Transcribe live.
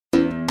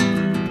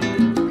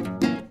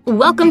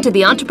Welcome to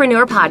the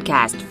Entrepreneur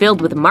Podcast, filled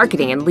with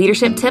marketing and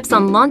leadership tips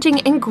on launching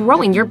and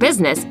growing your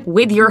business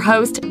with your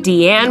host,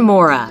 Deanne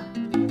Mora.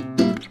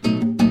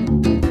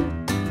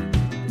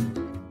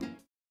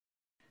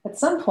 At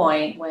some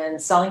point when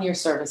selling your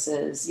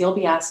services, you'll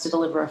be asked to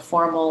deliver a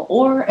formal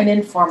or an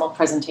informal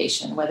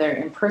presentation, whether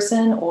in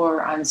person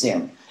or on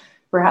Zoom.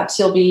 Perhaps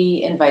you'll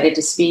be invited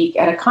to speak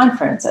at a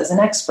conference as an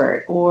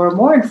expert, or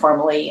more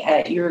informally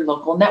at your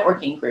local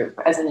networking group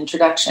as an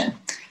introduction.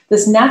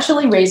 This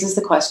naturally raises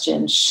the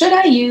question, should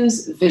I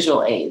use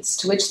visual aids?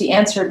 To which the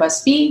answer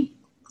must be,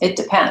 it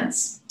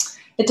depends.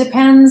 It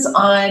depends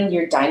on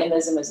your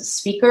dynamism as a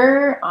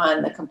speaker,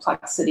 on the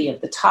complexity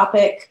of the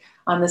topic,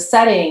 on the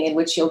setting in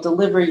which you'll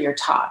deliver your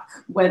talk,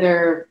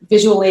 whether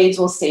visual aids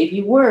will save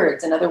you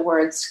words. In other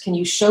words, can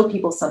you show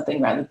people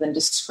something rather than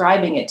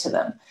describing it to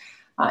them?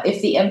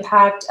 If the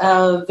impact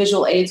of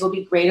visual aids will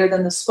be greater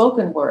than the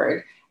spoken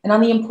word, and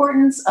on the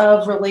importance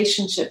of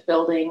relationship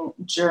building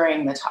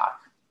during the talk.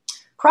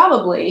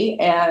 Probably,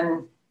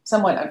 and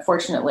somewhat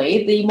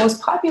unfortunately, the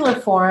most popular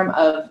form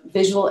of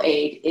visual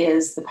aid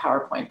is the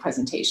PowerPoint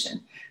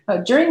presentation.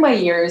 During my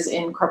years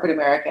in corporate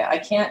America, I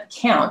can't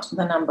count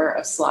the number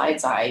of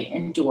slides I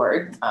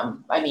endured,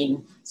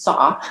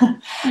 saw.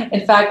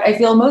 In fact, I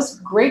feel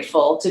most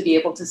grateful to be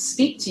able to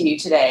speak to you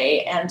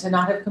today and to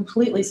not have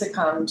completely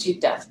succumbed to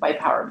death by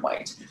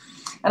PowerPoint.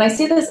 And I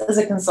see this as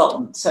a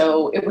consultant,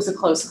 so it was a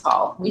close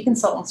call. We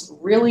consultants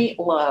really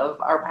love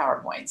our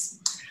PowerPoints.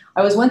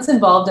 I was once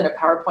involved in a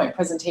PowerPoint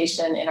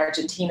presentation in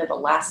Argentina that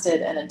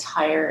lasted an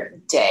entire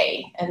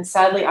day. And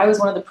sadly, I was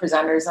one of the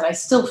presenters, and I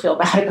still feel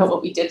bad about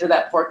what we did to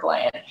that poor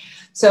client.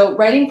 So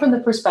writing from the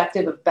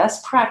perspective of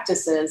best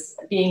practices,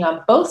 being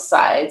on both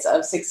sides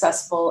of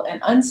successful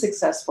and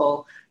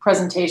unsuccessful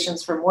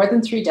presentations for more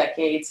than 3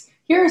 decades,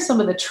 here are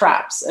some of the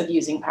traps of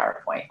using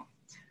PowerPoint.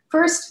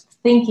 First,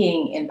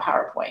 thinking in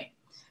PowerPoint.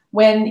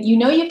 When you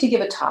know you have to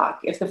give a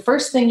talk, if the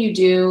first thing you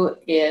do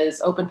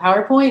is open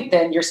PowerPoint,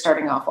 then you're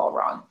starting off all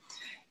wrong.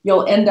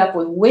 You'll end up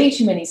with way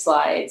too many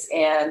slides,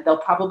 and they'll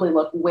probably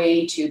look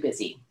way too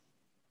busy.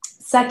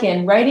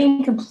 Second,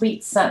 writing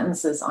complete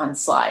sentences on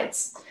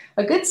slides.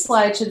 A good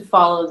slide should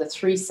follow the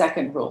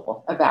 3-second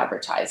rule of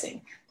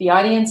advertising. The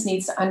audience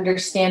needs to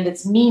understand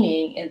its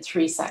meaning in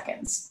 3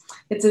 seconds.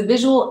 It's a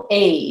visual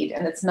aid,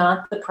 and it's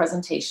not the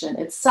presentation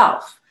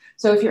itself.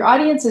 So if your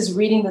audience is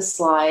reading the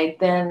slide,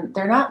 then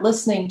they're not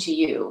listening to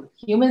you.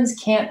 Humans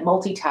can't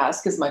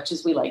multitask as much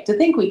as we like to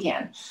think we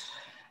can.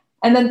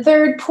 And then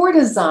third, poor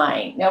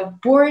design. Now,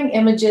 boring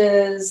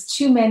images,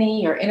 too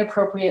many or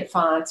inappropriate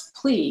fonts,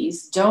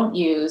 please don't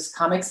use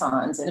Comic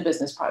Sans in a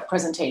business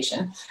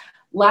presentation.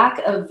 Lack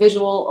of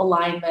visual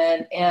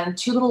alignment and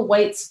too little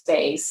white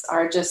space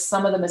are just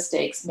some of the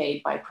mistakes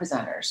made by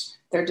presenters.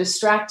 They're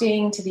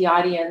distracting to the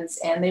audience,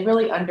 and they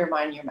really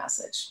undermine your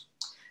message.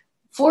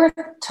 Fourth,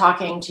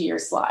 talking to your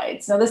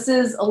slides. Now, this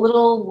is a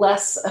little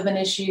less of an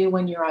issue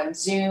when you're on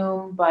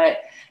Zoom, but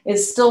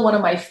is still one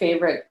of my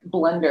favorite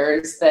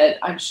blunders that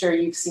I'm sure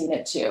you've seen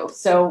it too.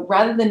 So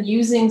rather than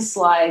using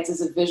slides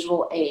as a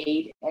visual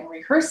aid and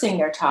rehearsing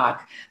their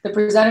talk, the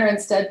presenter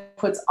instead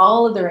puts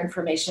all of their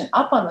information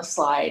up on the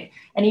slide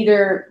and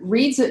either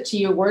reads it to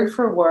you word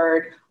for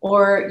word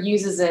or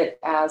uses it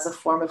as a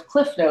form of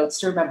cliff notes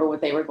to remember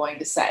what they were going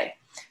to say.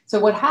 So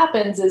what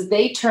happens is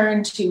they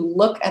turn to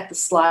look at the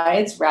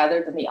slides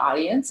rather than the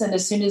audience. And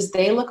as soon as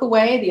they look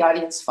away, the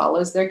audience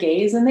follows their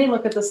gaze and they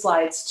look at the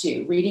slides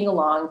too, reading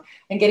along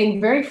and getting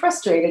very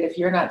frustrated if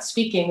you're not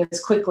speaking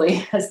as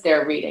quickly as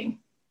they're reading.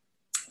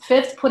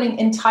 Fifth, putting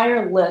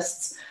entire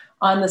lists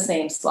on the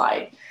same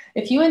slide.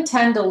 If you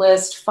intend to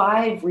list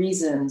 5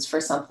 reasons for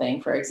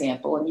something, for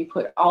example, and you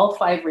put all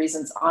 5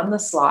 reasons on the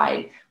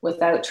slide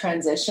without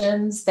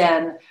transitions,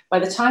 then by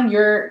the time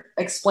you're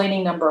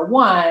explaining number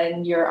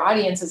 1, your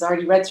audience has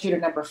already read through to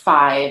number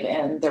 5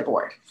 and they're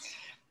bored.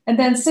 And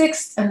then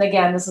 6th, and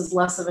again, this is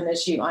less of an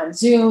issue on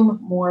Zoom,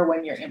 more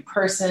when you're in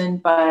person,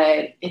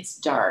 but it's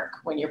dark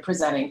when you're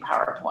presenting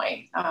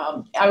PowerPoint.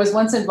 I was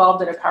once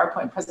involved in a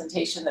PowerPoint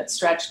presentation that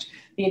stretched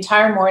the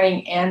entire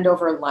morning and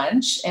over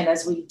lunch. And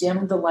as we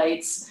dimmed the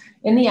lights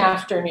in the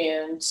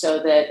afternoon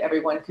so that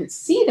everyone could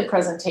see the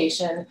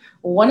presentation,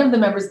 one of the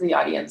members of the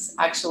audience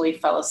actually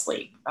fell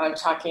asleep. I'm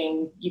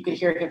talking, you could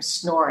hear him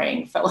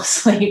snoring, fell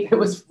asleep. It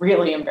was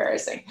really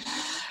embarrassing.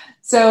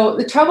 So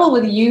the trouble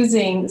with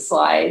using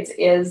slides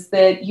is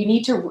that you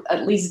need to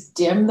at least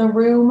dim the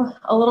room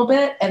a little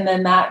bit, and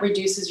then that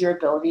reduces your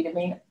ability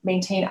to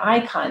maintain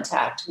eye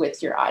contact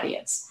with your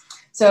audience.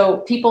 So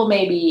people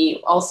may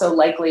be also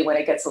likely, when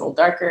it gets a little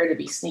darker, to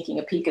be sneaking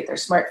a peek at their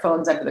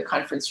smartphones under the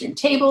conference room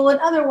table and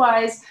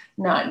otherwise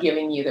not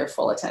giving you their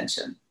full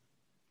attention.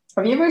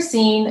 Have you ever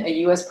seen a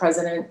US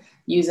president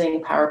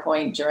using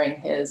PowerPoint during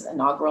his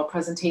inaugural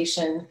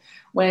presentation?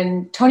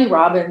 When Tony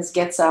Robbins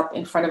gets up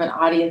in front of an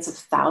audience of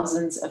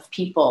thousands of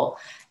people,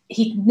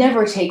 he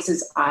never takes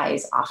his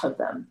eyes off of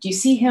them. Do you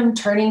see him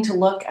turning to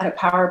look at a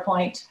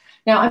PowerPoint?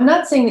 Now, I'm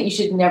not saying that you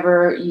should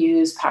never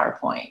use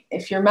PowerPoint.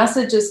 If your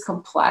message is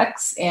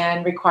complex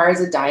and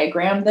requires a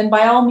diagram, then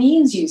by all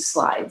means use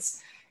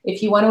slides.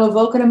 If you want to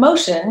evoke an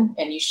emotion,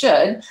 and you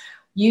should,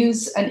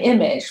 use an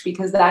image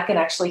because that can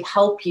actually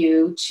help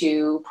you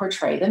to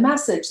portray the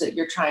message that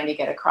you're trying to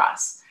get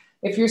across.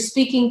 If you're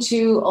speaking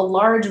to a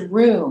large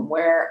room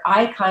where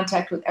eye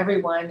contact with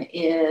everyone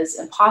is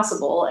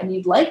impossible and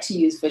you'd like to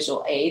use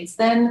visual aids,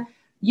 then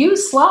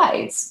use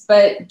slides,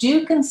 but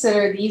do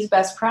consider these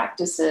best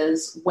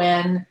practices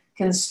when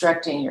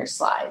constructing your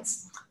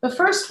slides. The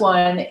first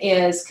one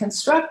is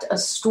construct a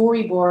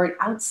storyboard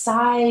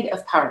outside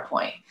of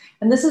PowerPoint.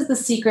 And this is the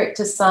secret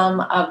to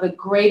some of the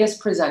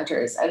greatest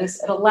presenters.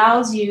 It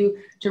allows you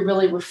to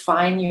really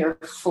refine your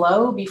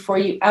flow before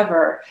you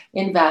ever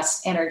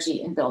invest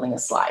energy in building a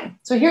slide.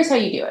 So here's how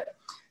you do it.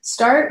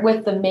 Start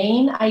with the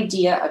main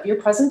idea of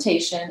your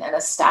presentation and a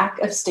stack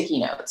of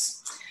sticky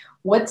notes.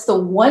 What's the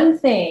one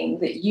thing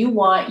that you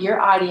want your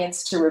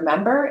audience to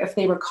remember if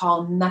they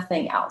recall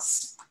nothing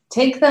else?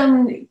 Tell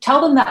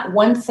them that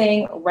one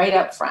thing right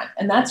up front,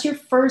 and that's your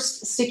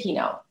first sticky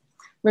note.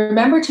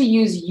 Remember to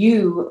use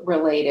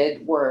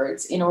you-related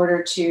words in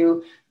order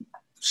to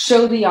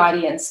show the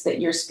audience that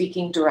you're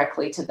speaking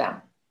directly to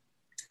them.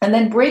 And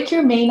then break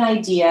your main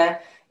idea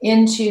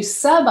into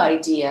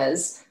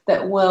sub-ideas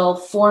that will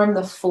form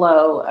the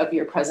flow of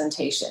your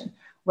presentation.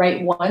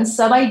 Write one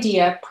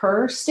sub-idea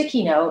per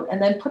sticky note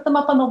and then put them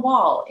up on the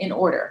wall in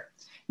order.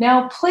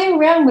 Now play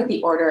around with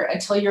the order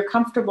until you're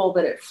comfortable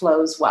that it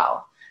flows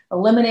well.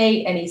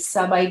 Eliminate any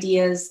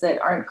sub-ideas that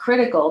aren't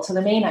critical to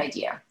the main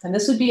idea. And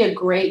this would be a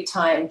great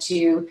time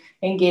to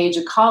engage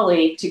a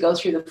colleague to go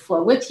through the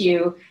flow with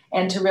you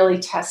and to really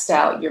test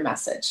out your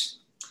message.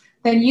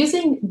 Then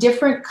using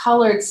different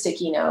colored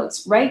sticky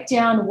notes, write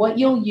down what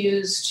you'll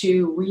use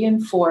to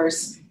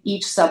reinforce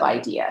each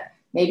sub-idea.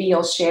 Maybe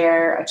you'll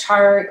share a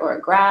chart or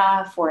a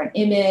graph or an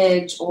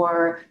image,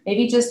 or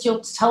maybe just you'll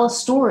tell a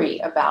story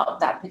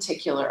about that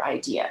particular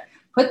idea.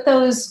 Put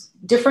those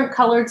different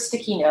colored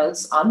sticky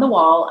notes on the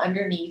wall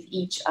underneath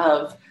each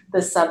of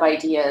the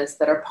sub-ideas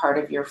that are part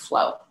of your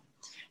flow.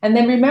 And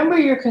then remember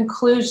your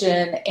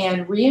conclusion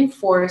and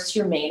reinforce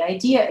your main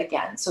idea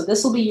again. So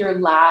this will be your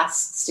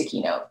last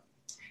sticky note.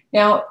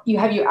 Now you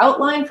have your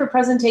outline for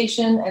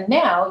presentation, and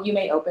now you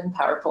may open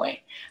PowerPoint.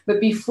 But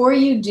before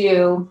you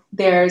do,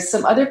 there's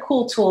some other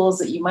cool tools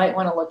that you might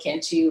want to look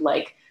into,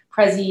 like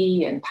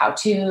Prezi and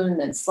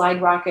Powtoon and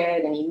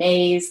SlideRocket and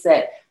eMaze,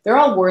 that they're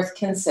all worth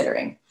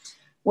considering.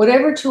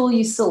 Whatever tool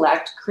you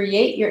select,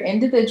 create your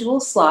individual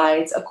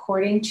slides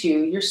according to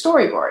your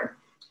storyboard.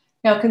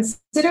 Now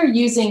consider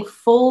using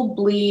full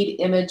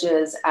bleed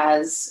images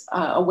as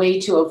a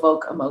way to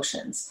evoke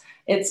emotions.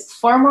 It's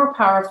far more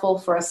powerful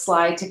for a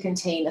slide to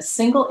contain a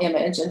single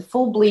image, and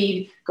full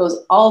bleed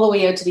goes all the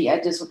way out to the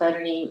edges without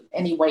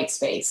any white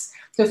space.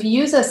 So if you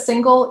use a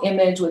single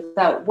image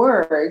without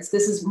words,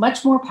 this is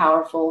much more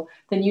powerful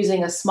than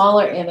using a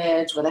smaller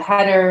image with a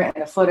header and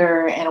a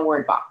footer and a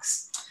word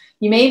box.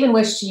 You may even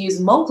wish to use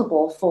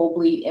multiple full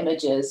bleed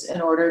images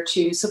in order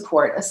to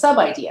support a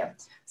sub-idea.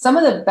 Some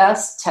of the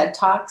best TED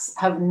Talks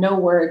have no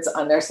words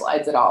on their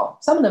slides at all.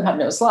 Some of them have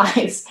no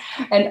slides.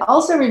 And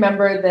also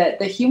remember that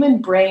the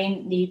human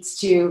brain needs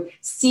to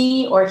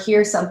see or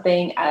hear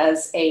something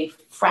as a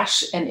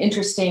fresh and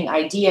interesting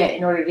idea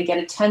in order to get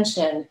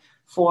attention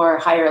for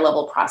higher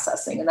level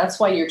processing. And that's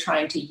why you're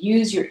trying to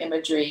use your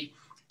imagery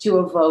to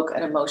evoke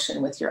an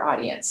emotion with your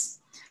audience.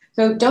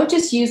 So don't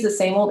just use the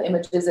same old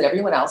images that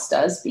everyone else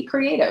does. Be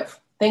creative.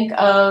 Think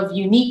of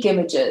unique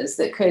images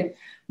that could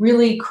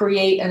really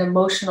create an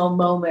emotional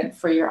moment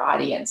for your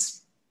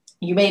audience.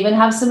 You may even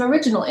have some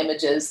original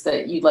images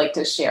that you'd like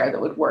to share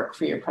that would work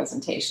for your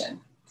presentation.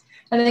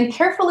 And then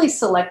carefully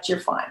select your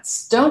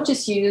fonts. Don't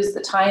just use the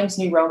Times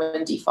New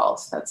Roman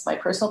default. That's my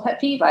personal pet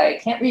peeve. I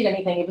can't read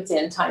anything if it's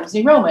in Times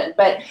New Roman,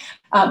 but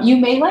you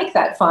may like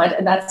that font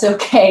and that's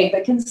okay,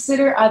 but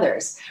consider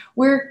others.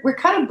 We're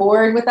kind of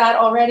bored with that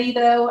already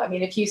though. I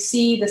mean, if you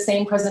see the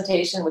same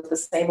presentation with the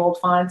same old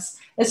fonts,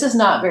 it's just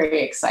not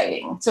very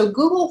exciting. So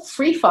Google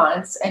free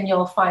fonts and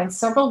you'll find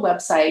several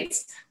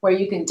websites where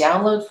you can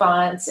download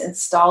fonts,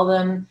 install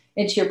them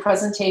into your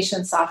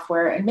presentation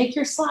software, and make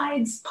your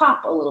slides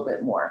pop a little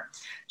bit more.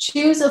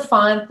 Choose a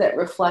font that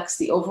reflects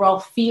the overall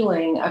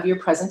feeling of your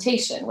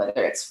presentation,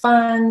 whether it's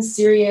fun,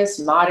 serious,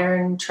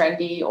 modern,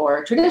 trendy,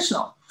 or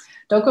traditional.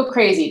 Don't go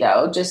crazy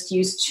though, just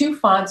use 2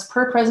 fonts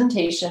per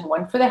presentation,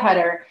 one for the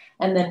header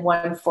and then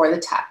one for the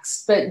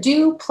text. But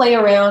do play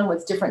around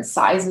with different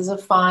sizes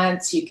of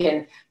fonts. You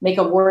can make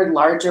a word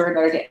larger in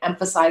order to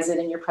emphasize it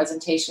in your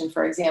presentation,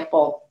 for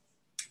example,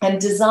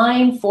 and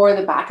design for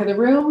the back of the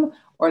room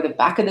or the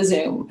back of the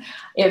Zoom.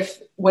 If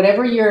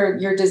whatever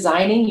you're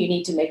designing, you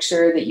need to make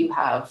sure that you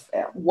have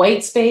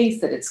white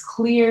space, that it's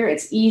clear,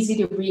 it's easy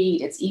to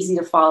read, it's easy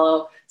to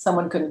follow.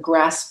 Someone can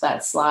grasp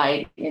that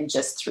slide in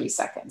just 3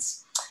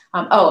 seconds.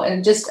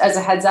 And just as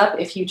a heads up,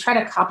 if you try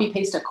to copy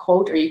paste a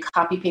quote or you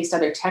copy paste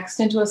other text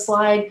into a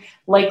slide,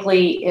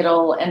 likely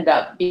it'll end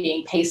up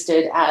being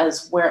pasted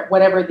as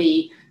whatever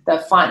the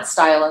font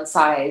style and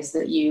size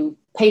that you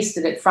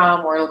pasted it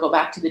from, or it'll go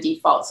back to the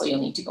default. So you'll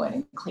need to go in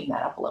and clean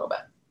that up a little bit.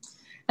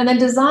 And then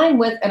design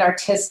with an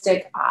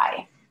artistic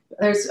eye.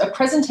 There's a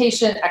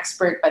presentation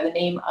expert by the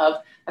name of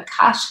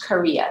Akash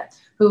Karia,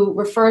 who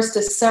refers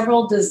to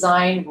several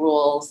design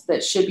rules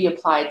that should be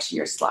applied to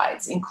your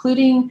slides,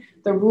 including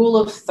the rule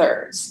of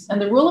thirds.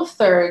 And the rule of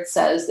thirds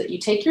says that you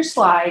take your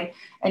slide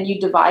and you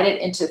divide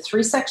it into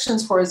 3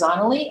 sections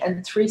horizontally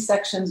and 3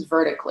 sections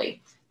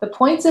vertically. The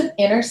points of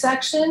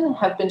intersection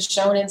have been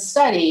shown in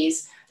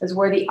studies as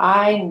where the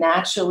eye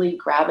naturally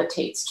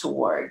gravitates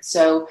toward.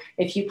 So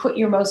if you put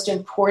your most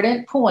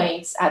important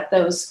points at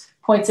those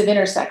points of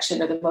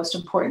intersection, or the most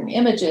important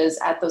images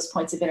at those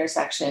points of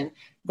intersection,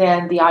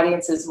 then the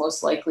audience is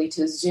most likely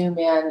to zoom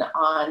in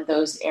on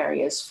those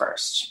areas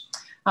first.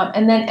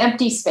 And then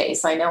empty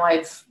space. I know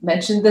I've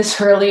mentioned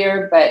this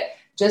earlier, but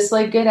just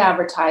like good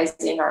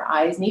advertising, our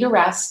eyes need a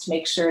rest to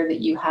make sure that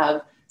you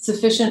have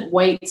sufficient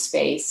white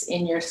space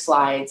in your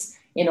slides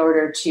in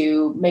order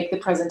to make the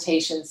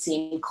presentation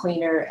seem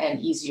cleaner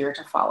and easier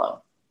to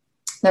follow.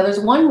 Now,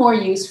 there's one more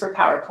use for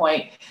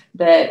PowerPoint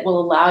that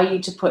will allow you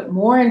to put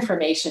more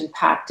information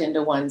packed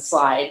into one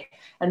slide,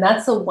 and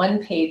that's the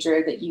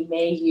one-pager that you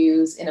may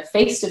use in a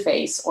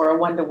face-to-face or a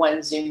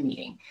one-to-one Zoom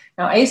meeting.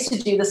 Now, I used to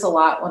do this a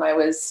lot when I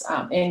was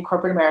in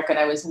corporate America and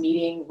I was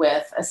meeting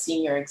with a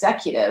senior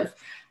executive,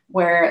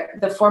 where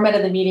the format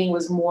of the meeting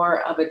was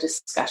more of a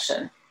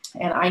discussion,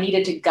 and I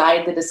needed to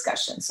guide the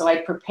discussion. So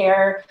I'd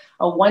prepare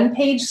a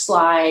one-page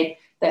slide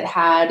that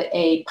had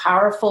a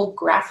powerful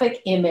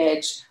graphic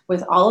image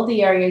with all of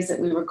the areas that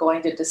we were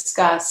going to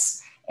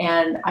discuss.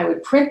 And I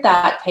would print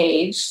that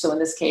page. So in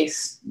this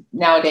case,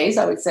 nowadays,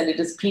 I would send it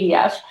as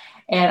PDF,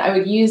 and I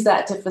would use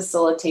that to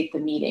facilitate the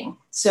meeting.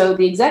 So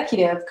the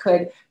executive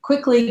could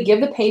quickly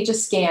give the page a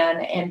scan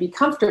and be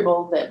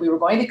comfortable that we were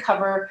going to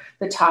cover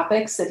the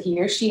topics that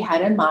he or she had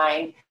in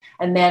mind,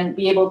 and then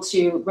be able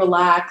to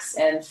relax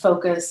and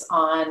focus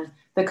on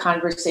the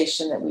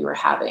conversation that we were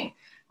having.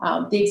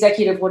 The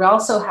executive would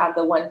also have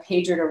the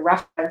one-pager to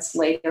reference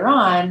later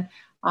on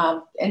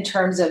in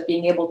terms of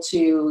being able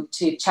to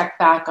check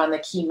back on the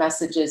key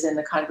messages in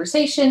the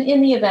conversation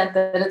in the event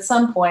that at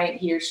some point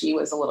he or she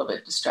was a little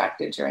bit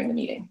distracted during the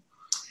meeting.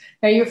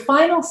 Now, your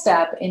final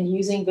step in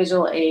using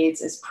visual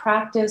aids is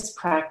practice,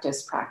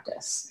 practice,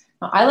 practice.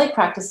 Now, I like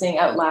practicing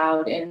out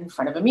loud in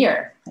front of a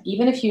mirror.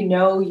 Even if you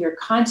know your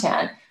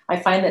content, I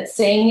find that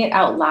saying it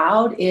out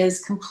loud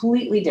is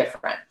completely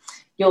different.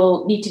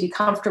 You'll need to be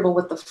comfortable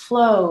with the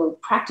flow,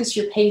 practice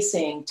your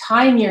pacing,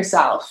 time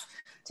yourself.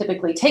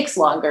 Typically takes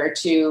longer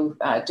to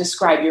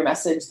describe your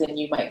message than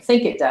you might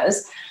think it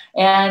does.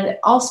 And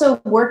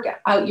also work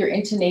out your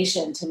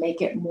intonation to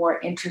make it more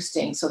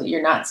interesting so that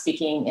you're not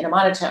speaking in a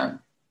monotone.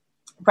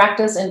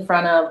 Practice in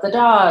front of the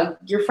dog,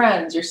 your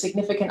friends, your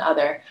significant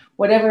other,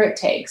 whatever it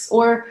takes.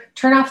 Or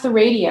turn off the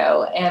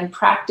radio and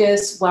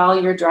practice while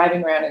you're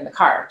driving around in the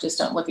car. Just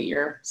don't look at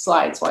your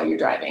slides while you're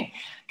driving.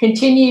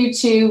 Continue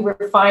to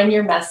refine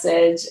your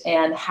message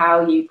and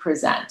how you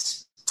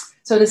present.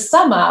 So to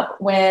sum up,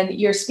 when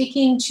you're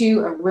speaking to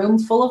a room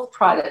full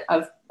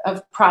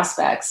of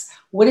prospects,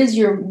 what is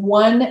your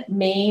one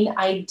main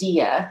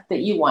idea that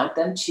you want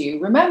them to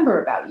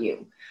remember about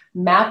you?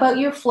 Map out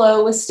your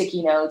flow with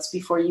sticky notes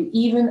before you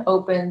even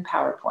open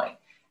PowerPoint.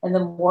 And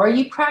the more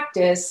you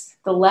practice,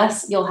 the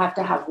less you'll have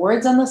to have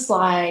words on the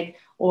slide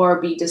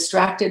or be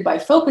distracted by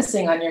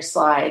focusing on your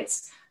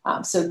slides,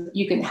 so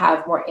you can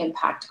have more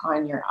impact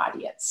on your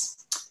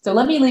audience. So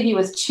let me leave you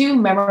with 2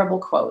 memorable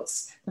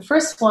quotes. The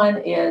first one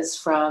is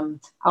from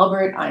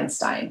Albert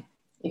Einstein.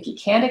 If you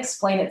can't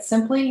explain it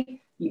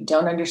simply, you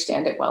don't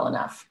understand it well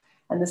enough.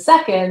 And the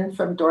second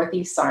from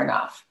Dorothy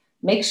Sarnoff.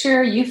 Make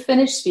sure you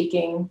finish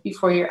speaking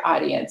before your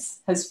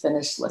audience has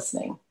finished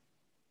listening.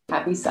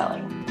 Happy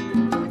selling.